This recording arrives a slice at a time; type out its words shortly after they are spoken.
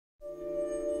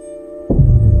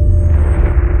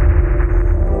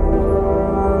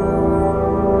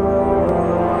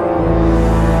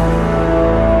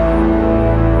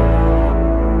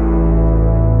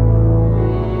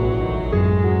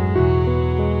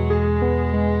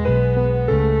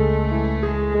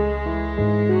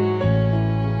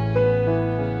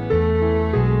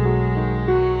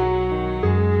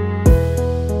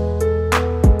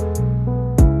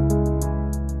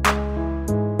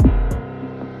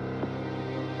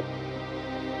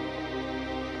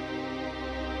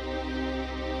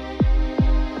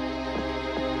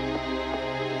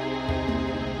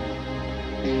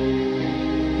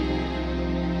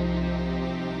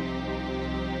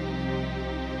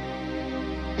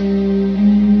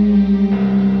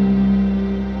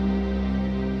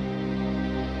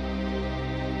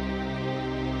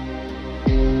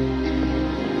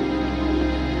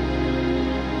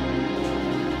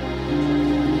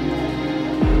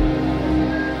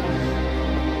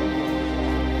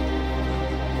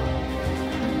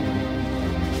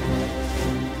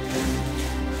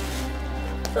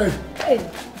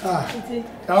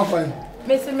How fine.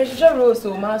 Mr. Rose,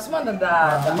 my smother, the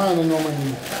man no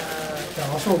money.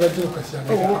 I was over to question.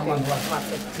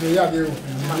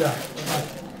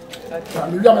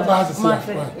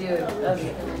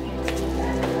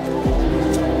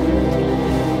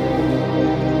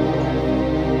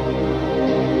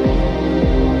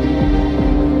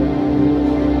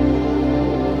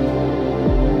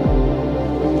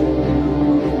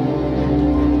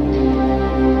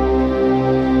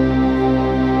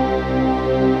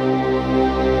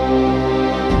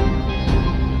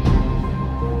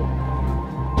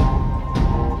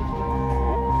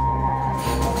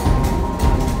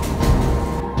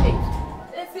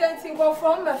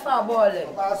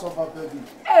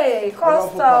 Hey,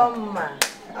 customer.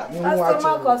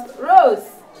 Rose,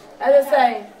 as I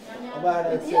say,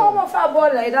 you almost a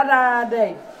ball like that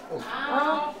day.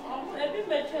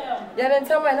 You didn't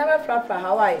tell me never flap for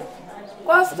Hawaii.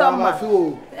 Customer,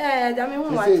 eh, I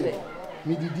mean, what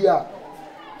me dear,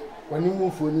 when you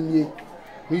move for Niye,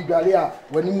 me Galia,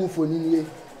 when you move for Niye,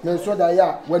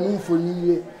 Mensoda, when you move for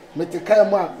Niye.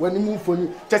 Metekama when you move for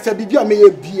you, just a bibia may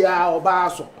be our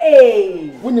basso. Eh,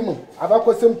 Winimo,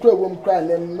 Abaco some crow won't cry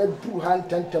and make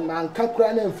 200 man can't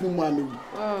cry and free mammy.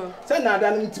 Send out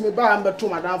to me by but to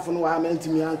Madame for no I meant to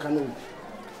me and canoe.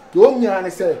 You owe me, and I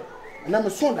said, and I'm a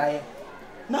son. I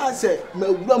now I say, my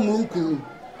moon to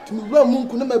me, moon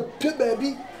could never pay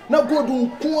baby, now go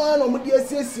to Kuan or my dear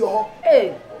says you.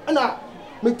 Eh, and I,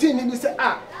 my teen, say,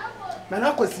 ah,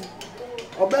 Manacosy.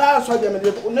 Oba so dem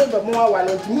dey never more one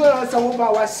to me answer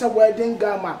over was wedding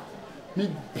gama me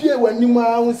bie wanimu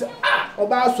ahun say ah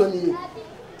oba so ni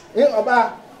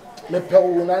oba me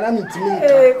pewo na me ntimi nka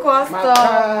eh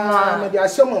customer me dey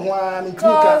asem ho a me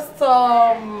ntimi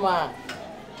customer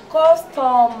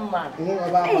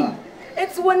oba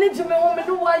it's when you me home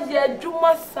do wa ye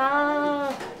djuma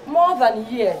sa more than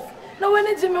years no when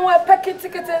you me wa packet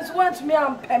ticket and want me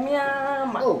am pemia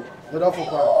ma oh no for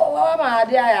kwa oh ma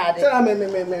ade ayade say me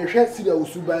hwe si the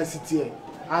Usuban city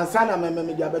ansa na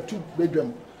me dey abatu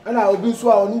bedwam na obi so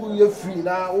a onu ye free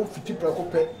na o fiti preko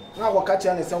pe na wo ka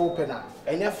chia ne se wo pe na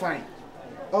enye fine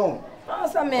oh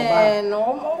so me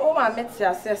no o ma meti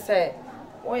ase say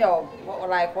o yo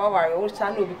like what worry o cha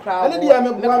no bi kra ene dia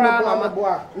me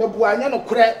boa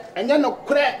anya no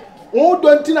kure o do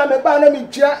ntina me ba na me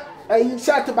twa ayi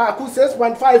shot ba ku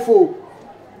 6.5 oh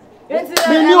me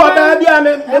ni oba bia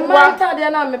me boa ta de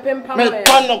na me pempa me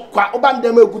tono kwa oba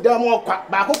ndem eguda mo kwa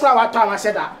ba ku kra wa to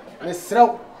amasheda me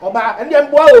serew oba ene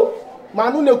boa o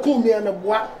manu na ku me me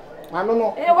boa manu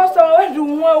no wo so we du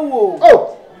ho awo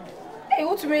oh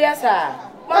utumi yesa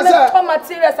ma come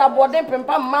materials abode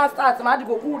pempa master at ma de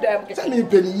go good dem ke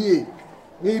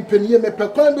me peniye me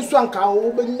pekwan bi so anka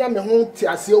wo benya me ho ti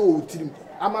ase wo tirim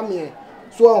ama me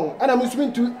so ana me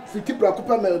sumi tu fiti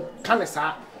prakopa me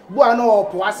kanesa bo ana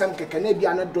opo asem keke na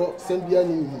bia na do sem bia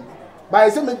ni hu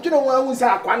ba se me twere won hu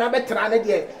sa akwa na betra na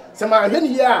de se ma hwe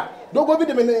ni ya dogo bi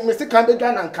de me se kan be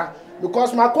ga na nka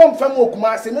because ma kom fam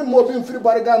okuma se me mo bi mfiri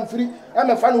boriga mfiri e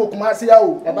me fa na okuma se ya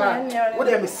o e ba wo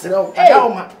de me serew ada o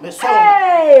ma me so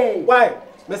why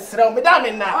me serew me da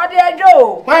me na o de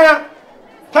ajo paya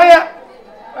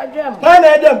adem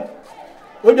na adem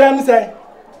o de am say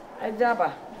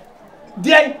AGYABA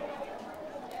dey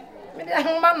me de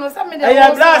homa no sa me de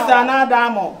ya blast na da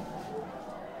mo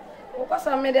o ko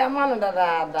sa me de amano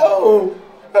da oh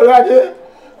already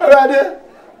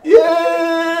yeah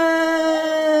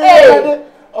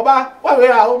oba wa we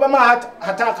a oba ma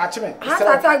attack achime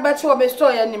attack be cho be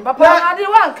store ya nim papa ade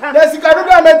wanka na sika do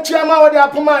da ma tia ma wo de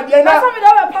apoma de na sa me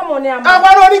da we pamo ni am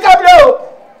aba no ni ka ble o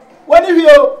woni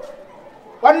hio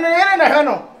woni yere na he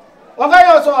no wo ga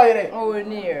yo so yere o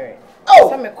ni yere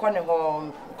sa me ko ne ho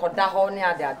ko da ho ni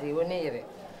ade o ni yere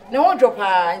ne ho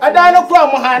jopa ada no kura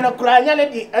mo ha na kura anya ne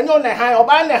di enyo ne ha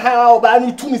oba ne ha oba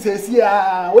ni tu ni sesi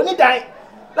a woni dan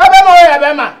na be ma ya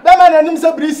be ma na nim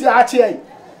se brisi a che ai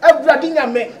everybody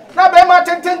nyame na be ma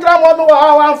 10 gram o no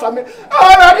wa anfa me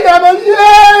already ya me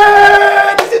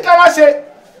ye this is kala she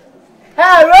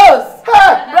hey Rose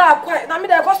hey bra kwai na me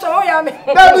dey customer o ya me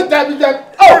dabi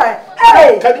oh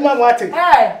hey kadima mo ate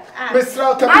hey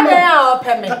Mr. kadima ade ya o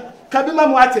pe me kadima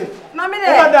mo ate na me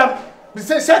dey madam be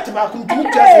say shirt ba kum tumi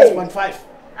 6.5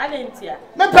 alentia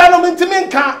me pa no me ntimi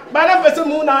nka ba na pese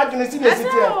mu na adwene si de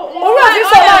sitie o ro ti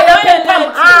so ya pam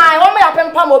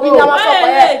mo bi nyama so ko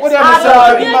e wo dey me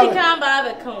say you can ba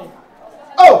come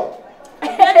oh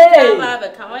hey ba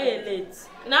come why late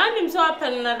na nim so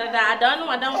open na da don't know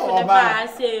madam for the bar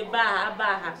say ba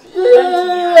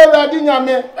eh radi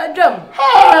nyame adwam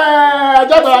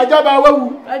ajaba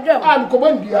wawu adwam am ko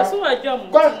bandia so adwam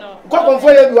ko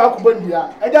konfo ye bi wa ko bandia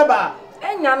ajaba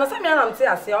enya no se me anam te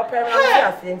ase open na te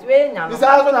ase nti we nya no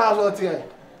bisa so na so te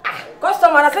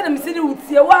customer na se dem si ni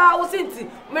utie wa wo sinti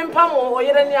me mpa mo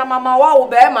oyere ni amama wa wo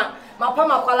be ma mapa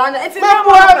makwala na enti me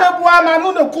bua ma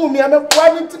no ku mi me bua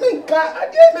ni tinka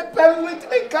ade me pe ni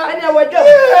tinka ani wadwo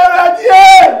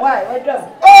why wadwo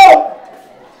oh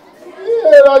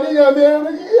radi nyame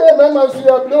me ma su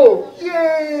ya blow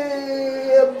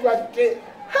brake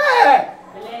hey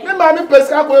me ma mi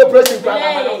pesca ko operation plan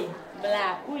bla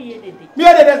who ye dede me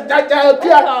de da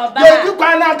pia ye kwa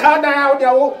na ka da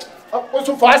ya wo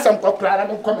so for asem kokra na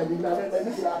me come ni na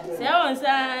me se on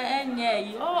sa enye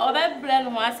yi o be ble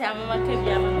no ase amama ka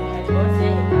bia ma no se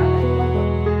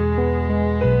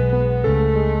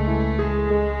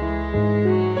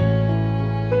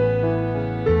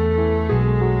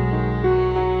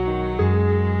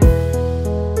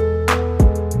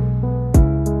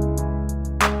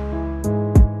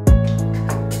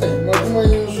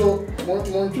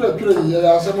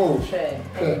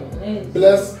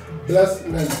bless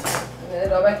land.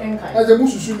 As a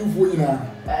musu for you now.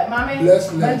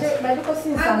 Bless land.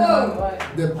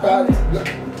 The part.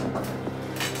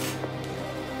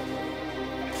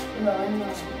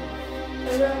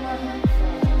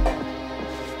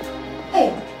 Hey,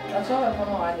 that's all I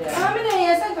know. How many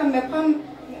years I can become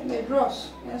the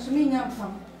dross? Yes, me young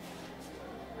fam.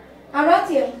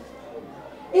 Aratia.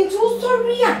 Into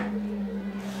story.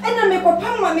 And I make a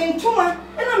pam, my main tuma,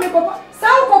 and I make a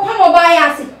sound for pam or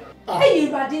bias. Hey,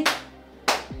 you ready?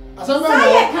 I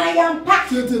am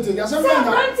packed. I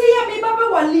may Baba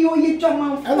will Leo you jump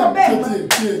out. I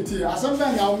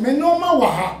sometimes I'll menoma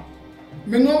waha.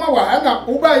 Menoma waha,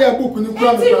 Ubaya book in the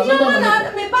ground.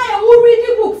 May buy a who read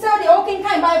the book, sell the Oaken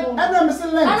Time Bible. And I'm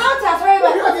Mr. Lent. And I'll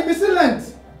tell you, Mr. Lent.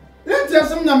 Let's have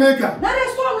some Jamaica. Not a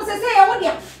storm was a say, I would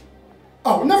ya.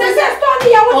 Oh, no, it's a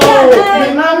story. I would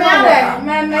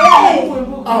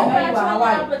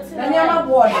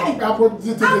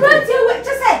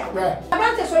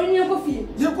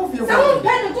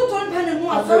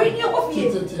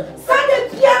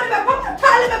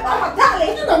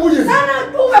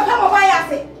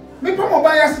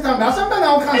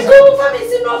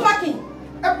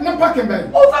no packing bag.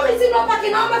 Oh, family is not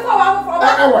packing on before I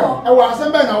was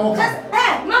some bag. I will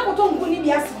Marco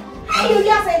Bias. You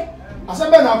just say, I said,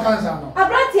 Ben, I'll cancel. I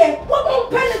brought here 1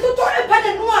 penny to turn a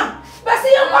penny one. But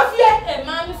see your coffee, and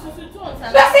mammy,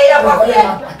 but see your coffee.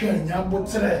 I can't put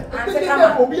today.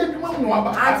 I'll be a woman.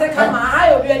 I'll take come.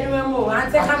 I'll be a woman.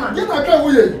 I'll take come. You know, can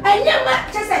we? And you might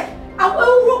just say, I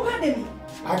will rope at me.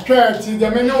 I can't see the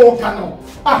menu canoe.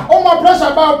 Ah, oh, my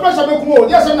pressure, more.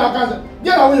 Yes, I'm not cancel.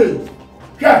 Get away.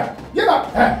 Get up.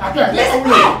 I can't.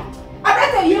 I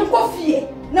better you coffee.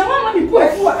 Na mama mi po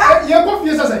efu ah ye ko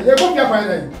fie sese ye ko fie kwa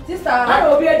ile sister ha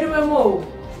obi adwuma mo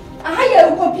aha ye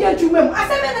ko fie adwuma mo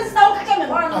ase me na sister o kake me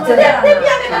de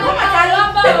bia me mama tale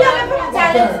de bia me mama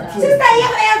tale sister ye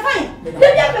fine de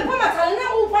bia me mama tale na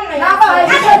wo fama ya ba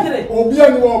obi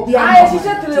ani obi ani ah ye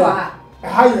tire wa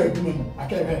aha ye adwuma mo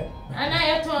akebe ana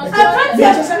ye to atranti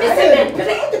me se me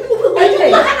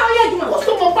aha na o ye adwuma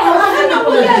so mo ba aha na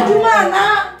o ye adwuma na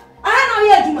aha na o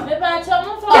ye adwuma me ba cha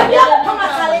mo fo bia mama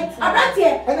tale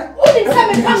abrantie o di se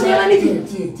me pam ne mani bi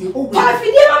pa fi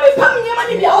di ma me pam ne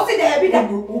mani bi o se de bi da I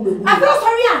feel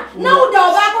sorry ah na o da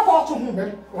o ba ko to ho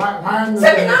se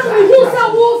me na me hu se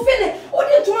wo fi ne o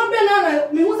di tuma be na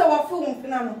me hu se wo fi wo fi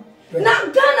na no na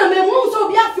Ghana me hu se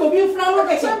obi afi obi funa no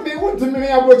ke se me wo di me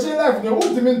abroche life ne wo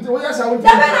di me o ya sa wo di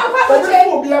da be na kwa abroche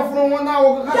obi afro won na wo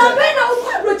ka da be na wo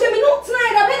kwa abroche me no try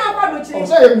da be na kwa abroche o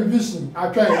say me vision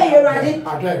atwa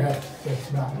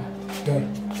no,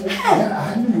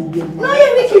 you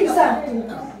make it, sir.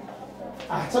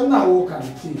 Ah, some now walk and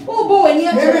tea. Oh, boy,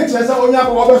 maybe Chessa Onya,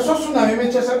 or Sosuna,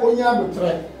 maybe Chessa Onya, but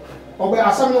try. Or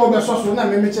by some over Sosuna,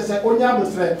 maybe Chessa Onya,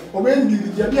 but try. Or when the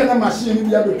Jabiana machine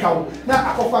be able to cow. Now,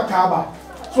 I offer Kaba.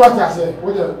 So what I say,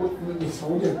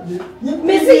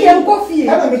 Missy and coffee.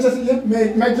 I don't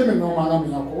make him no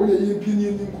man. Or the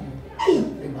opinion.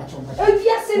 Oh,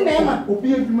 yes, ma'am.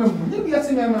 Opinion,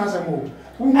 yes, ma'am, as a move.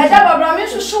 AGYABA me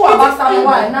shushu abasa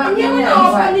wa na me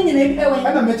na ni nyina bi ewe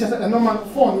na me chese no man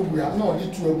phone bu ya na o di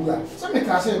tu abu a so me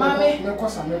ka say me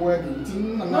kosa me wa bi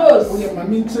tin na o ye ma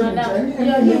me nche me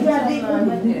ni brade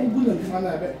bu na bi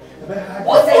na be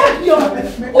o se happy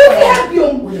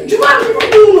juma mi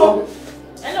du no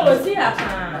ena o si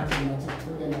apa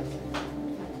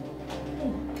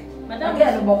madam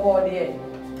get boko there.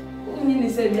 Ni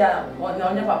say bia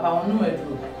on papa on no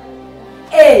aduro.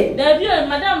 Eh, Debbie,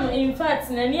 madam, in fact,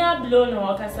 Nani blow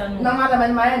no okasa no. Na madam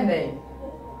en my end.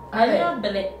 I don't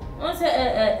believe. Once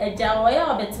a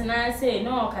jawaya betena say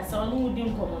no okasa no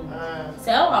wudin komo.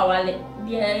 Say o wale.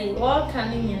 Dia o kan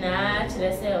ni na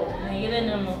kire say o na yire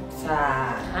no.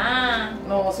 Sa.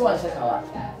 No so wan check out.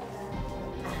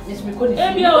 Yes me ko ni.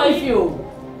 Ebi o ifio.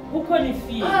 Uko ni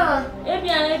fie. Ebi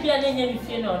na nya ni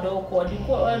fie na odo ko di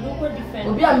ko defend.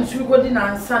 Obi am suri ko di na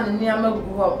ansa ni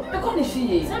amagu ho. E ko ni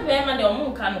fie. Se be ma de o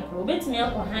mu nka no pro. Betimi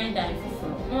akọ hand dan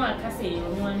fufuro. No aka say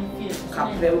o mu ani fie.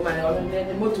 Kapre wo ma na o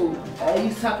ne moto. E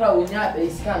sakra o nya e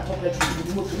scan top petrol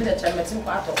di moto. Me na cha metin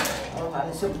ko ato. O ha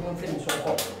ni se bu mfiri so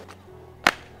ko.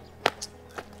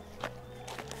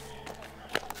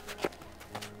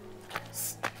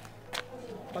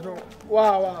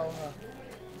 Wow.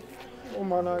 Oh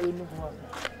mana ini buat.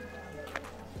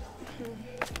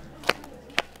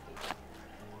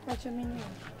 Macam ini.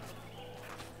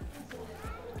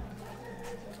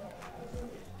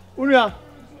 Unia.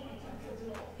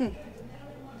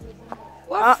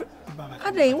 What?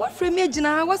 Ade, what frame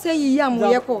ejina? What say yam we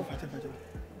yeko?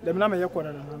 Dem na me yeko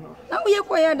na. Na we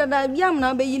yeko ya dada yam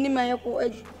na be yini ma yeko.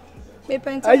 Me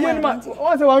penti. Ayi ni ma,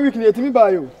 o say 1 week ni etimi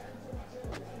ba yo.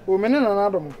 O me ne na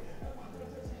adom.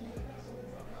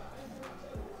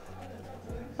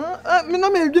 Me na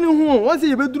me edwini hu won say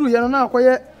ye beduru ye no na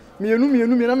akoye mienu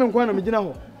me na me nkwa na me gina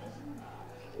ho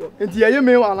enti ye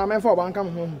me wa na me fa obanka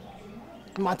me ho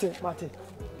mate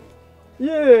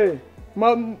ye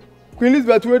ma Queen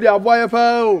Elizabeth we di aboye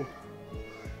pa o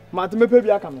mate me pe bi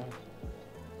aka me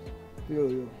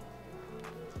yo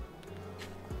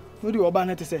no di oba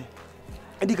na te say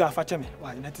edi ka fa che me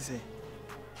wa na te say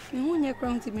me hu nye kra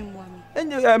nti me moa me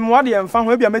enye moa de mfa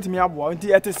ho e bia metimi aboa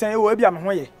enti ete say o e bia me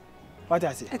ho ye. What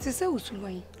I say? It is so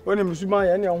sweet. When you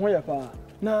Musuma, any on where pa.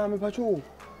 Na me pacho.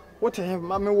 What a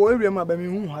mammy worry about me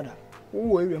who had.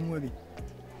 Oh, we movie.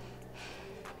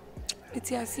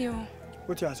 It's you.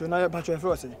 What you are so now, Pacho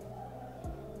Frost.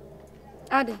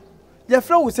 Ade. Your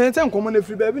flow was sent some common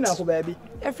free baby now for baby.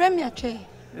 A friend me a chair.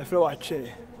 The flow a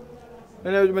chair.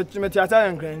 And I met your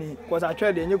Italian granny, because I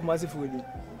tried the new massive food.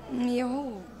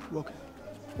 Yo. Look.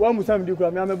 One was time to cry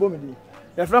me, I'm a bomb.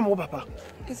 Your friend, papa.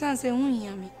 It's answer me.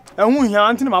 And who hear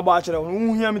until my bachelor,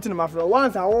 who hear me to my friend.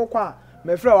 Once I walk qua,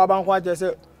 my friend, about what I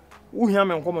said, who hear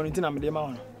me come on into my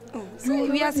demon. Oh,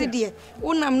 so we are said, dear.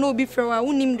 Unam no be fair,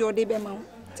 who named your day bema.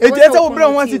 It is a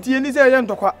brown one city and this I am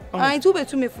to quite. I too be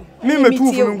to me for Me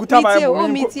too for good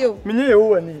time. Meet you.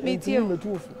 Meet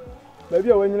you. Maybe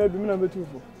I went to number 2.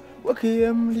 Okay,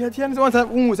 the Atians once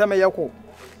I may yako.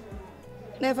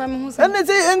 Never who and they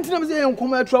say, and say,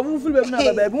 come at trouble for the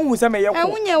baby who say, I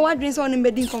won't know what drinks on in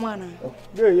bedding commander.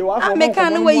 There you are,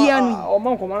 Mecan away, or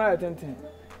Monk Commander attending.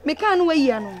 Mecan away,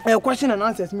 a question and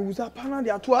answers me with a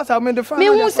panel to us. I made the family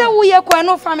who say we are quite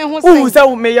no family who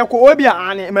say, may Yako be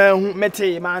an man,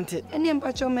 Mete, Mante, and then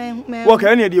but your man, walk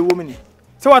any of the woman.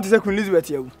 So what is a Queen Elizabeth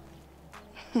you?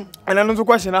 And another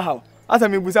question how? Ask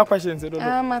me with questions.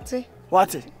 Mate.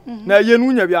 What? Now you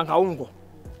know Bianca uncle.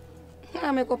 I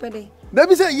make up a day.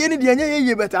 Baby say ye need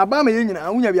ye better about me in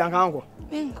Unya Bianca uncle.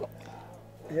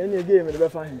 Any game in the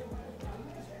fine.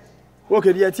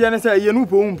 Okay, the Tiana say you know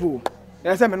poom.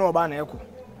 Yes, I know about echo.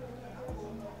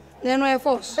 Then no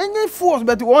force. Any force,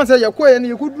 but once you quay and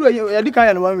you could do a decay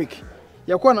in 1 week.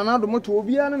 You can another motor will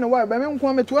be an and why by me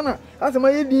come to one. As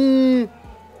my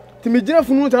to me, Jeff,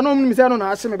 no, I know me, I don't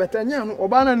ask me, but I know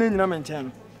Obana and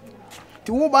Naman.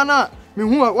 To Obana, me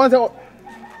who was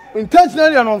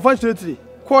intentionally and unfortunately,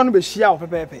 corn be shell for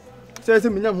Pepe. Says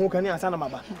me, who can answer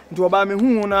Maba. To obey me,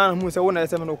 who now who is a 1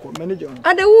 7 manager.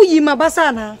 And the woo ye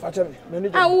Mabasana.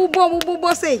 I will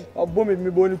bomb say, or bomb me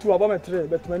born to a bomb tray,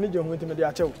 but manager went to me,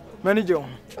 dear child. Manager,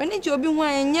 I need you be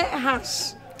one yet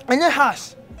hash. And yet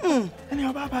hash. And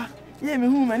your papa, ye me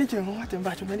who manager, what and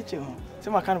batch manager.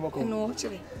 So I can't walk on. No,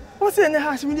 what's in the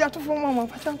house? Me, to form Mamma,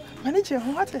 manager,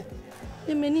 what?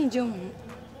 The manager.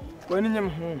 When in your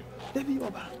home, Debbie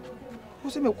Oba.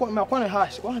 Who's in my corner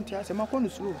hash? One tears and my corner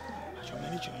slow.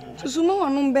 So sumo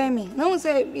anu be me na won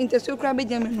say interso kra be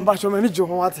jam me ba so manager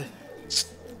ho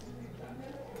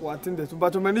wate in the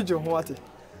ba so manager ho wate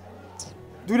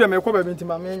do dem e ko ba binti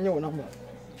ma me nye wona mo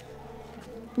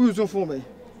who so phone be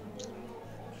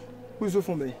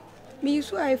me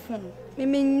use iPhone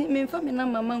me fa me na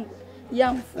mama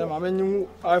yam phone ma me nyu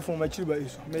iPhone ma chiri ba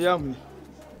iso me yam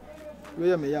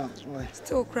we me yam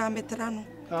still kra me tra no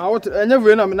what enye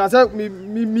we na me na say me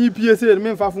EPS7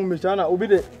 me fa phone me cha na obi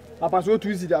de Papa so too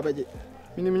easy da beje.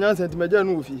 Minim nyan sentimeja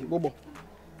no ofi bobo.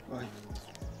 Why?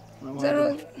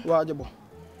 Zero. Wa jebo.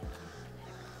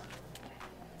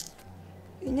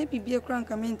 Nya bibia kura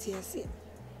nka mente ase.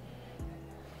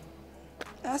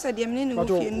 Asa de mene ne wo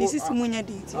fie ni sisi munya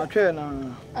di nti. Atwe na.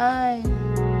 Ai.